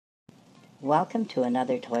Welcome to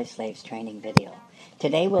another Toy Slaves training video.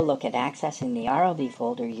 Today we'll look at accessing the RLV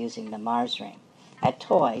folder using the Mars ring. At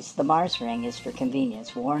Toys, the Mars ring is for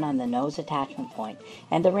convenience worn on the nose attachment point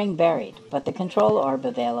and the ring buried, but the control orb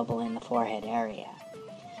available in the forehead area.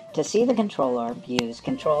 To see the control orb, use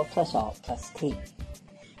Ctrl plus Alt plus T.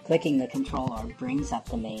 Clicking the control orb brings up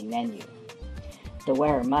the main menu. The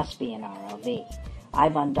wearer must be in RLV.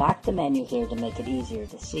 I've undocked the menu here to make it easier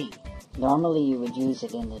to see. Normally you would use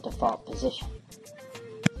it in the default position.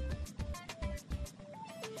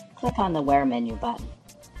 Click on the Wear menu button.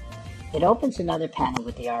 It opens another panel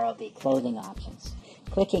with the RLV clothing options.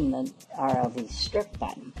 Clicking the RLV Strip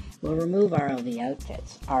button will remove RLV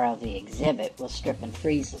outfits. RLV Exhibit will strip and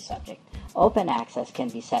freeze the subject. Open Access can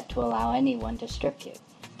be set to allow anyone to strip you.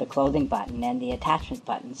 The Clothing button and the Attachment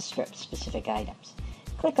buttons strip specific items.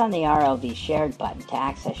 Click on the RLV Shared button to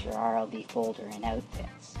access your RLV folder and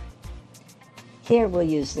outfits. Here we'll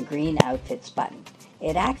use the green Outfits button.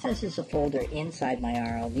 It accesses a folder inside my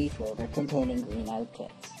RLV folder containing green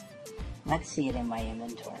outfits. Let's see it in my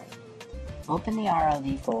inventory. Open the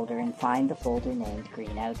RLV folder and find the folder named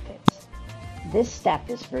Green Outfits. This step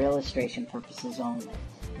is for illustration purposes only.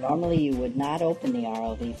 Normally you would not open the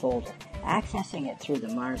RLV folder, accessing it through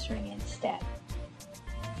the Mars ring instead.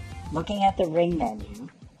 Looking at the ring menu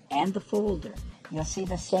and the folder, you'll see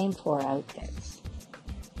the same 4 outfits.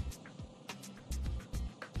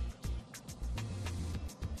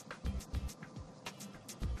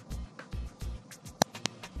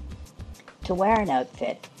 To wear an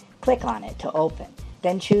outfit, click on it to open,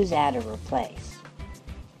 then choose Add or Replace.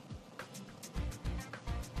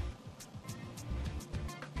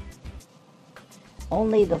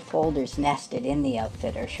 Only the folders nested in the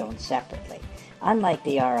outfit are shown separately, unlike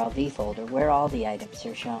the RLV folder where all the items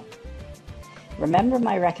are shown. Remember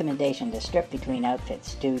my recommendation to strip between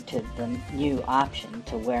outfits due to the new option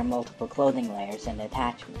to wear multiple clothing layers and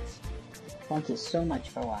attachments. Thank you so much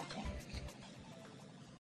for watching.